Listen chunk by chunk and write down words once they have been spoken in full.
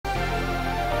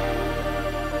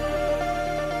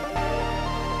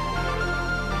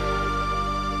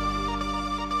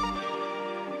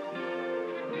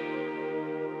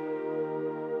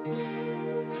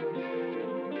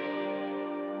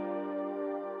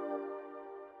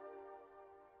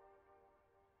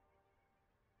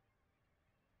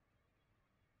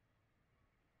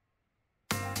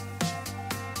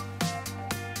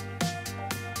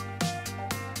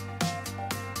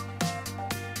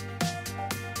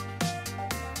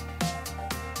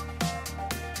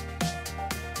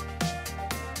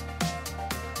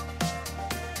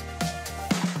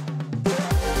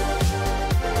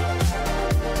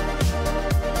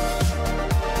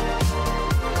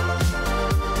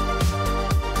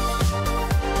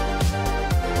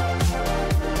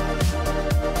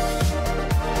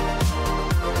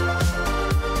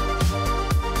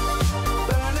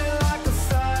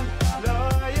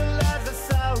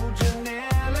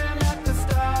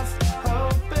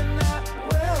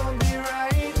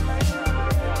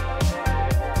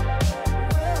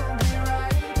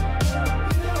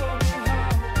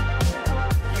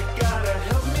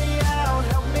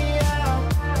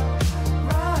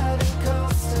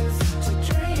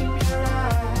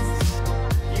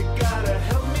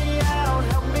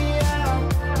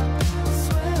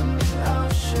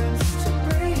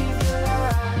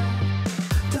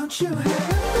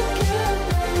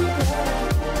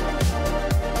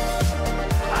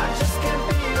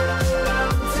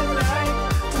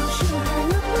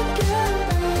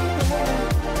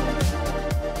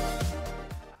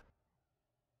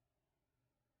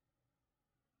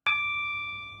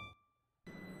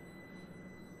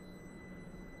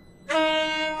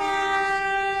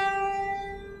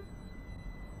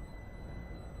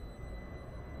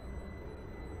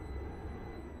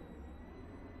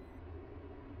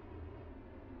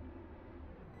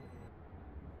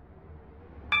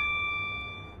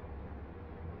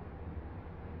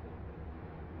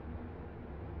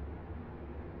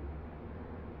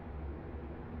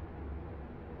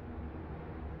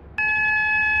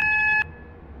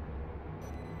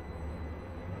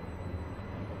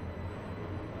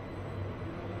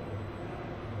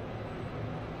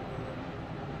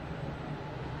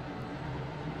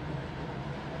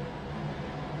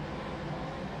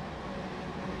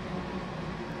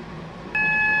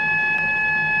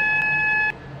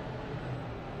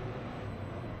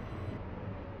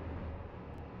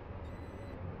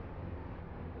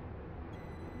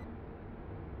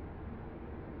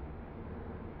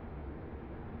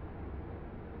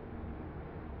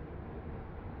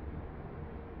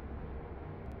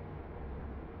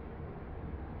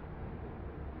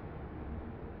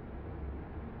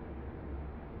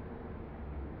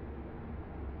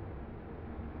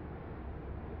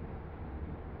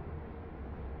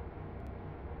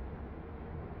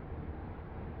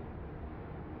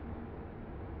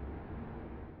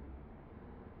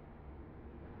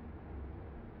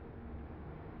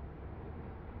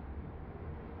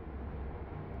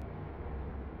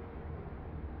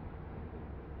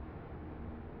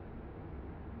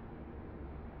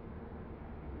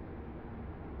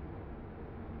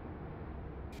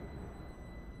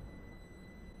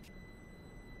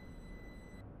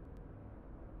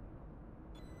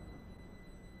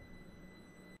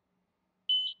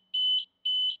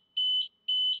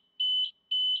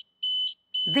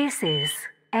This is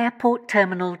Airport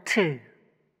Terminal 2.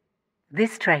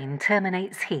 This train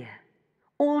terminates here.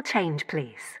 All change,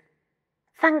 please.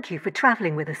 Thank you for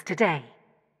travelling with us today.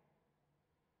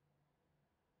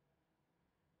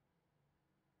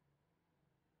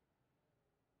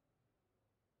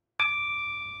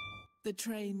 The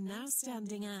train now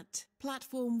standing at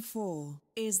platform 4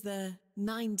 is the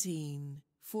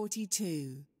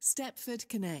 1942 Stepford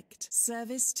Connect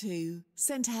service to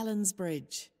St Helens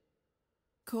Bridge.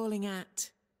 Calling at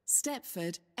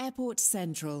Stepford Airport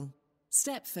Central,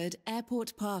 Stepford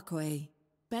Airport Parkway,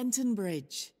 Benton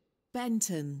Bridge,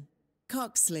 Benton,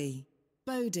 Coxley,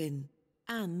 Bowdin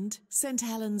and St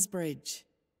Helens Bridge.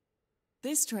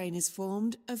 This train is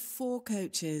formed of 4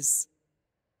 coaches.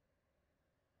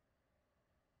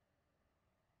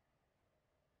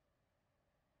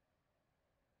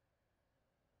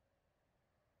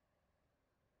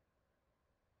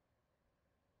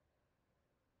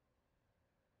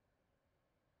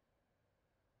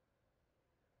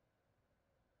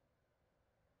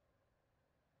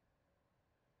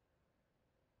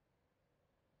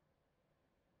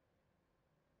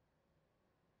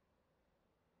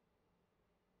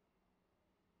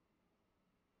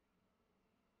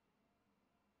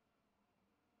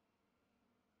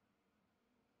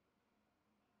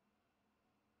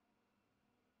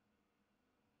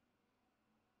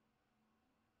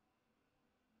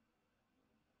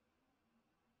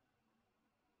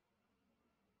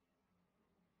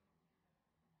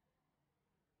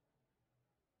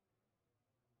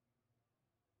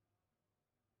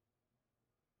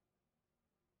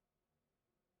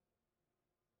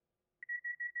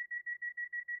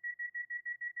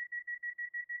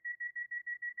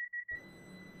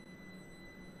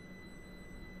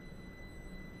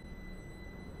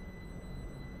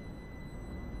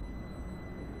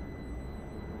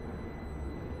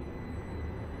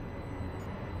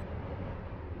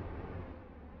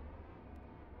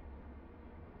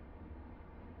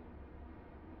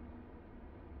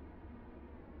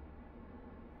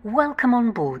 Welcome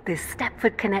on board this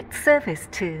Stepford Connect service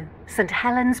to St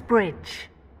Helens Bridge.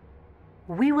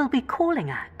 We will be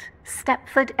calling at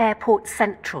Stepford Airport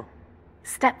Central,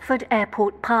 Stepford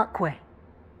Airport Parkway,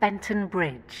 Benton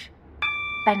Bridge,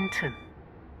 Benton,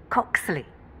 Coxley,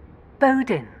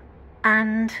 Bowdin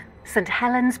and St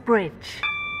Helens Bridge.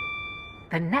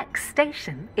 The next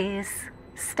station is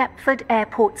Stepford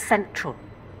Airport Central.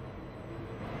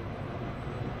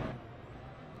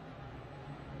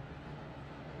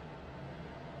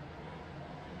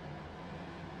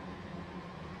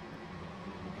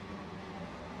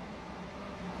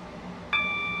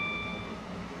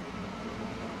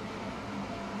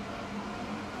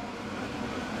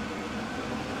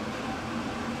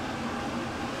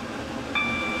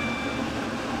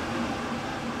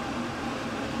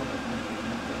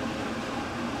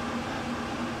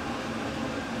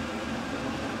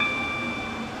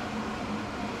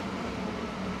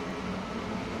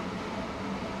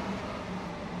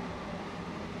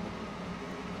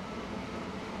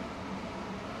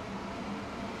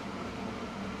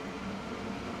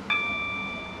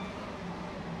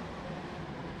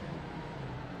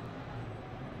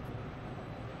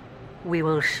 We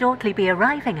will shortly be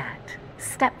arriving at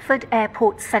Stepford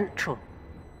Airport Central.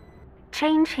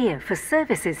 Change here for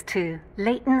services to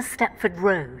Leighton Stepford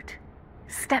Road,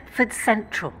 Stepford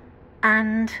Central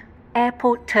and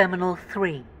Airport Terminal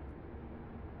 3.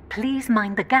 Please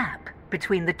mind the gap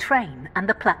between the train and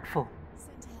the platform.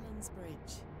 St Helens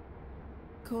Bridge.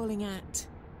 Calling at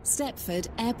Stepford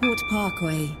Airport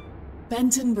Parkway,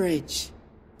 Benton Bridge,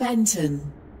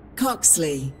 Benton,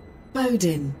 Coxley,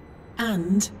 Bowdin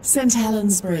and St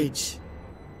Helens Bridge.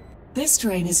 This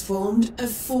train is formed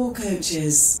of 4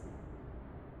 coaches.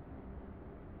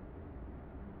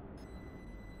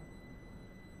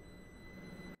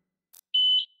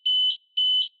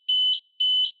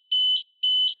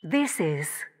 This is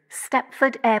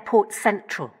Stepford Airport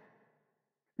Central.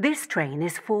 This train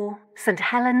is for St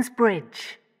Helens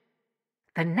Bridge.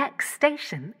 The next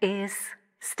station is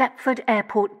Stepford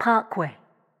Airport Parkway.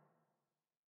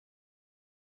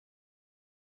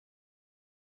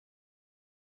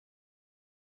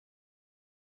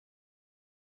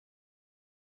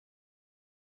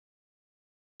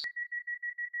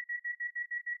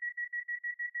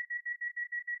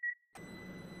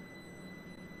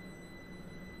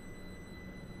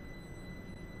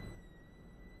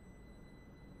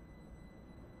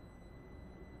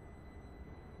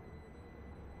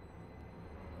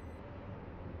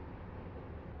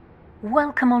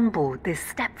 Welcome on board this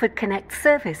Stepford Connect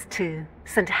service to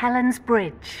St Helens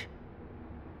Bridge.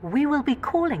 We will be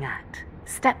calling at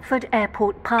Stepford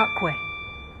Airport Parkway,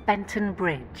 Benton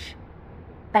Bridge,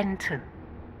 Benton,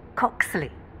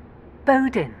 Coxley,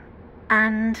 Bowden,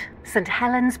 and St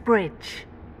Helens Bridge.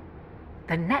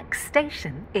 The next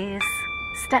station is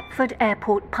Stepford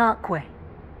Airport Parkway.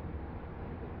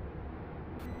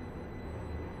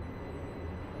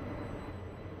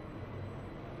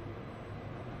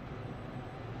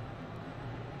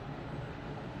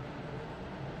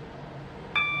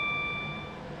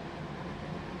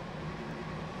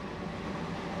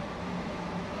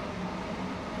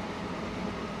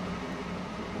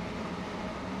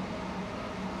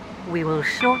 We will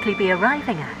shortly be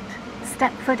arriving at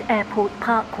Stepford Airport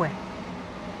Parkway.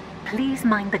 Please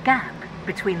mind the gap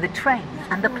between the train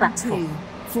and the platform.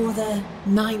 For the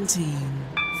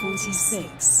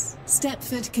 1946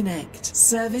 Stepford Connect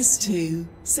service to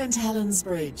St Helens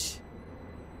Bridge.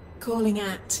 Calling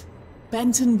at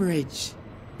Benton Bridge,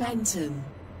 Benton,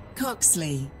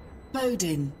 Coxley,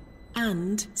 Bowden,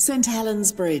 and St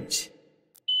Helens Bridge.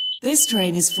 This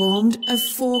train is formed of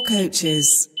 4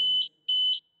 coaches.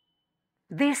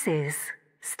 This is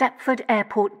Stepford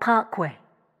Airport Parkway.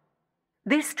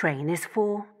 This train is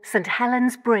for St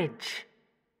Helens Bridge.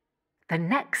 The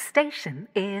next station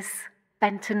is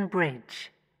Benton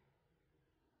Bridge.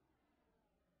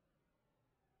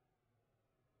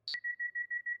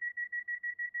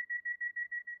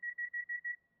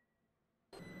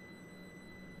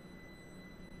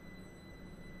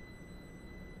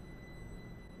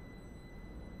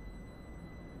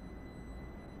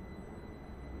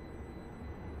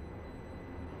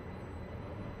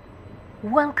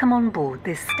 Welcome on board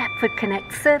this Stepford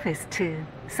Connect service to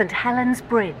St Helens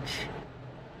Bridge.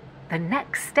 The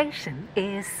next station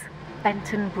is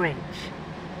Benton Bridge.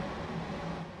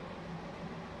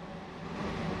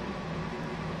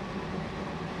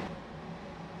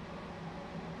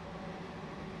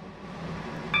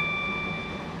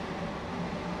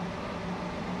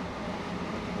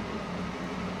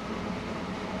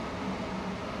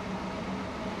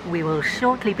 We will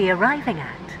shortly be arriving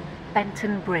at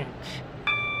Benton Bridge.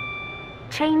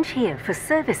 Change here for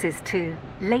services to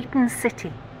Leighton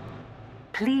City.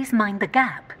 Please mind the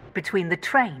gap between the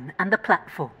train and the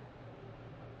platform.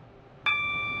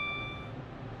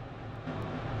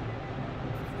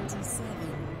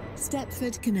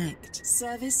 Stepford Connect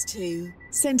service to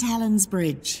St Helens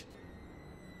Bridge.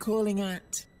 Calling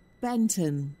at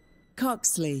Benton,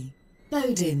 Coxley,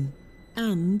 Bowden,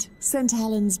 and St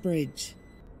Helens Bridge.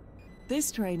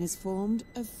 This train is formed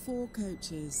of 4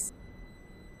 coaches.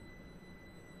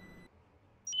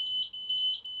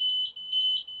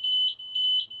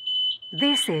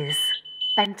 This is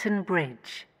Benton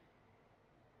Bridge.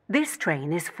 This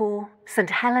train is for St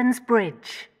Helens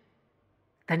Bridge.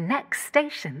 The next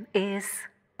station is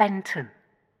Benton.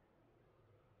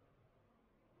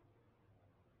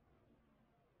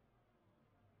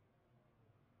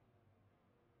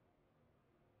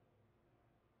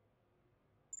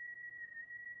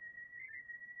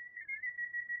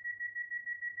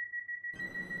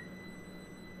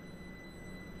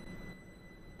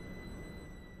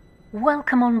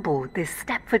 Welcome on board this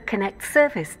Stepford Connect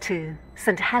service to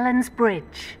St Helens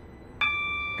Bridge.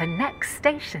 The next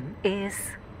station is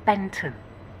Benton.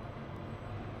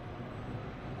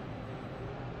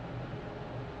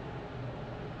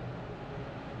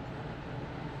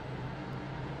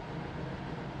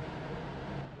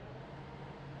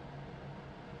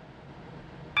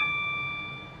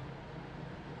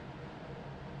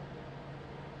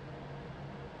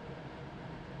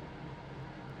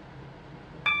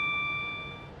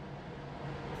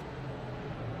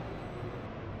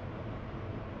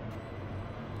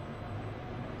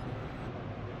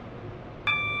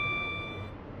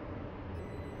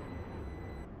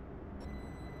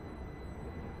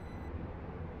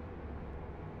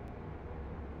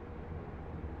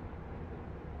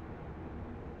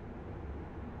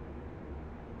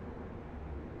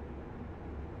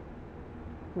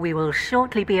 We will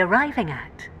shortly be arriving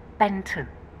at Benton.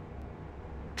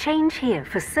 Change here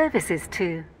for services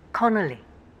to Connolly,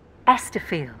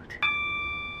 Esterfield,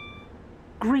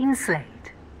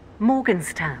 Greenslade,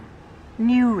 Morganstown,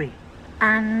 Newry,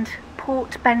 and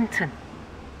Port Benton.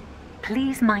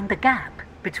 Please mind the gap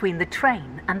between the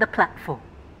train and the platform.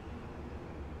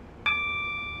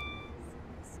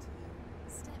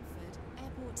 Stepford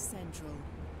Airport Central.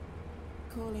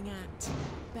 Calling at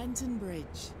Benton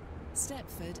Bridge,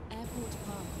 Stepford Airport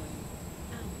Parkway,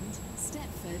 and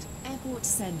Stepford Airport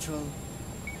Central.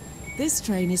 This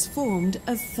train is formed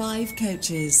of 5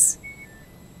 coaches.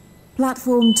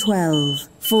 Platform 12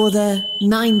 for the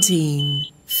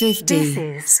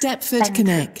 1950 Stepford Benton.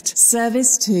 Connect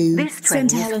service to This train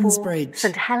St Helens is for Bridge.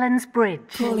 St Helens Bridge.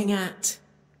 Calling at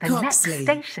The Coxley, next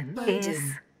station is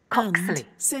Bowden, Coxley. and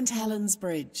St Helens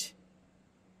Bridge.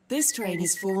 This train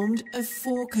is formed of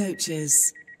 4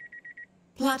 coaches.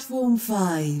 Platform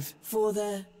 5 for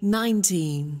the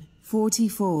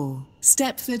 1944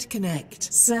 Stepford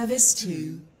Connect Service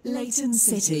to Leighton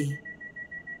City.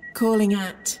 Calling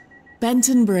at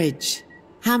Benton Bridge,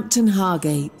 Hampton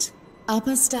Hargate,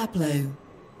 Upper Staplow,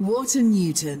 Wharton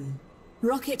Newton,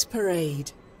 Rocket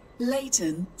Parade,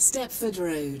 Leighton Stepford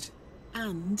Road,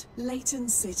 and Leighton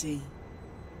City.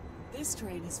 This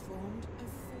train is formed of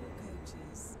 4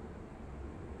 coaches.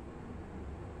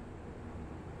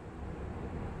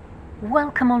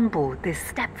 Welcome on board this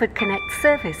Stepford Connect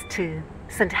service to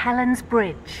St Helens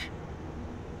Bridge.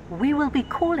 We will be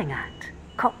calling at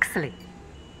Coxley,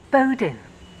 Bowden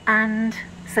and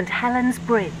St Helens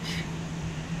Bridge.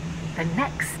 The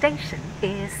next station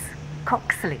is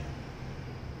Coxley.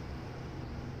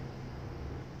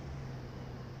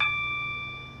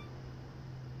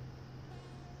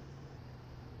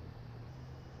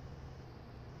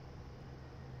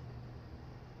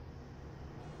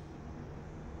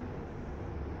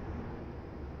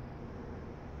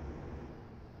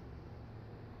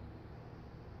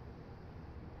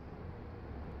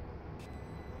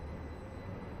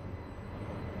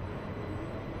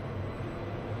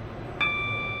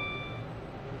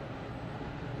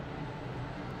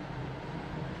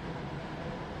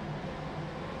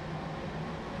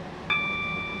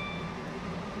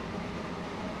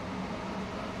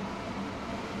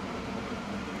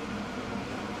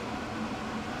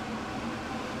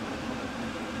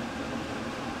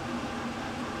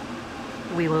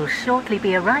 We will shortly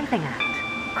be arriving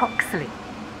at Coxley.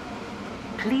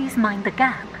 Please mind the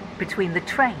gap between the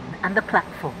train and the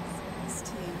platform.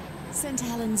 St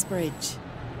Helens Bridge.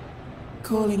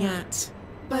 Calling at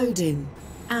Bowden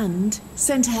and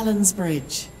St Helens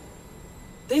Bridge.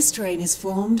 This train is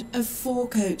formed of 4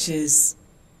 coaches.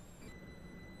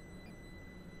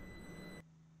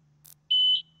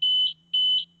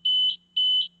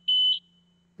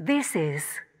 This is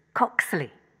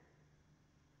Coxley.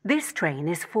 This train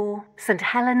is for St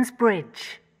Helens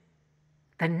Bridge.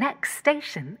 The next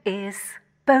station is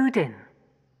Bowden.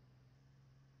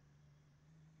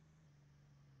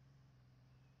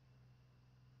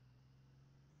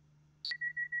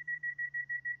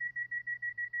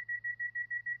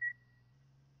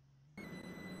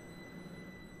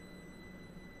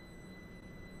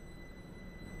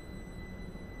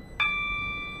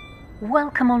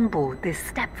 Welcome on board this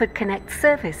Stepford Connect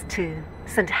service to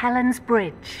St Helens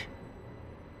Bridge.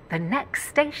 The next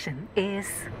station is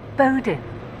Bowden.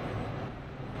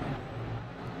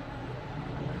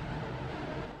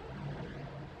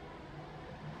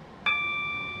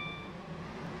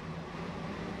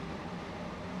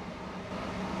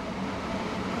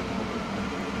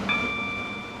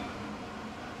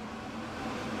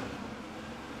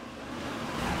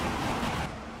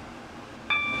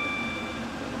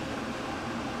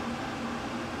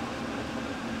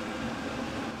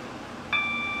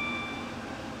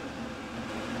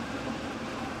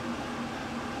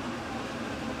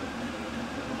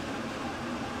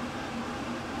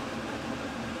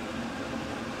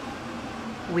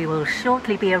 We will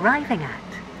shortly be arriving at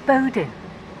Bowden.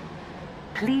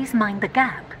 Please mind the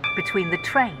gap between the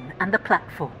train and the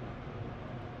platform.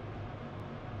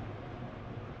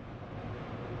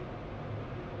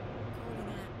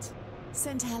 Calling at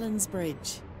St Helens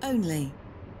Bridge only.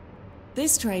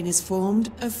 This train is formed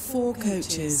of 4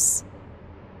 coaches.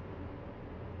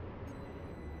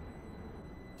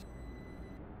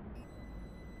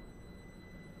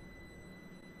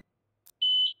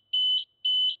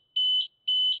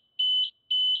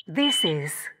 This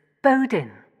is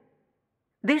Bowden.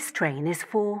 This train is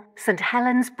for St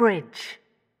Helens Bridge.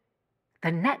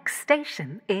 The next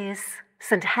station is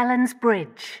St Helens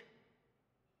Bridge.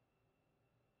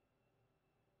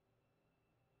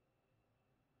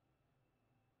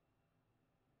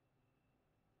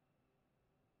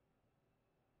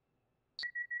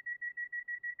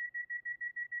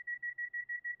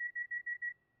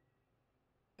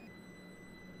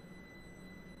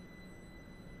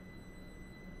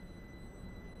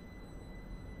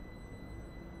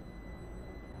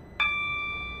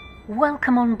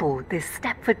 Welcome on board this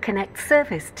Stepford Connect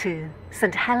service to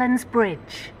St Helens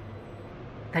Bridge.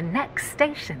 The next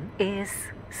station is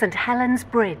St Helens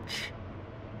Bridge.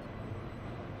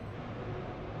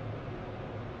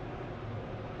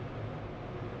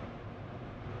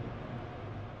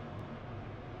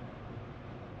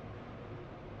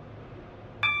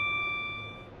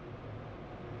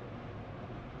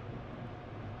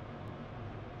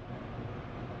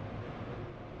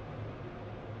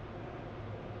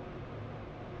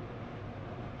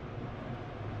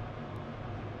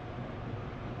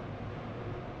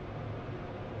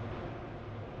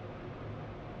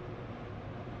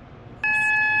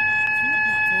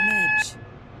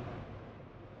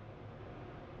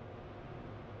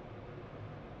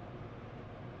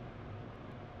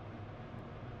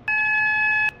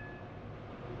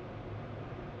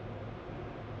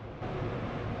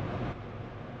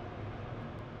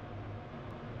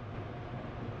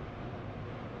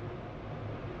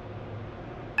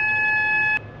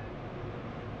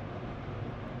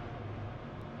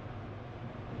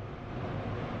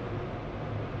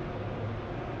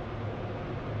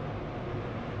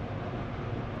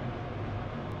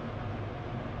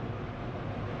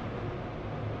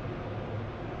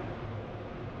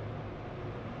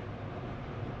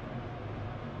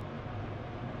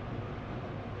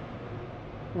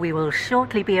 We will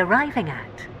shortly be arriving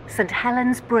at St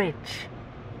Helens Bridge.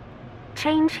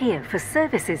 Change here for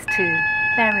services to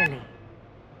Berrily.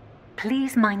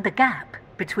 Please mind the gap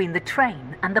between the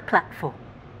train and the platform.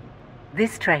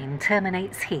 This train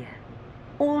terminates here.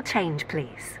 All change,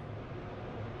 please.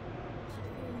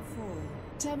 Platform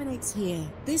 4 terminates here.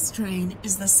 This train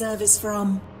is the service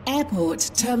from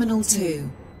Airport Terminal 2.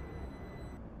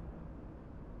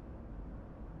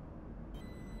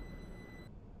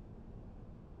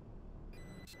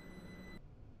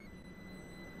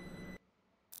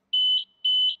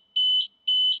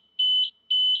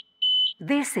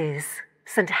 This is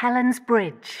St Helens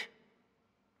Bridge.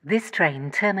 This train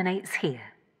terminates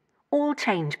here. All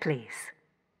change, please.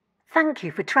 Thank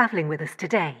you for travelling with us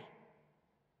today.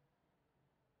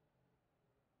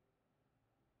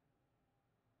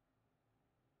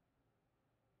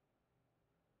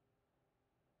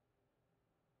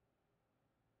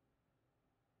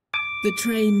 The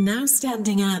train now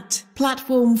standing at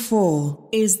Platform 4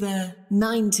 is the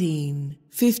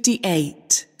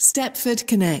 1958 Stepford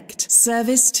Connect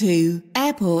service to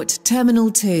Airport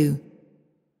Terminal 2.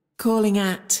 Calling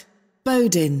at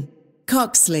Bowden,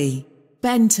 Coxley,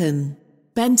 Benton,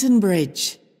 Benton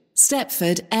Bridge,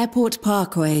 Stepford Airport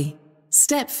Parkway,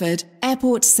 Stepford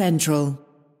Airport Central,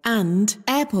 and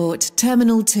Airport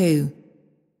Terminal 2.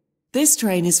 This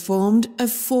train is formed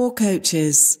of 4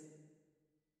 coaches.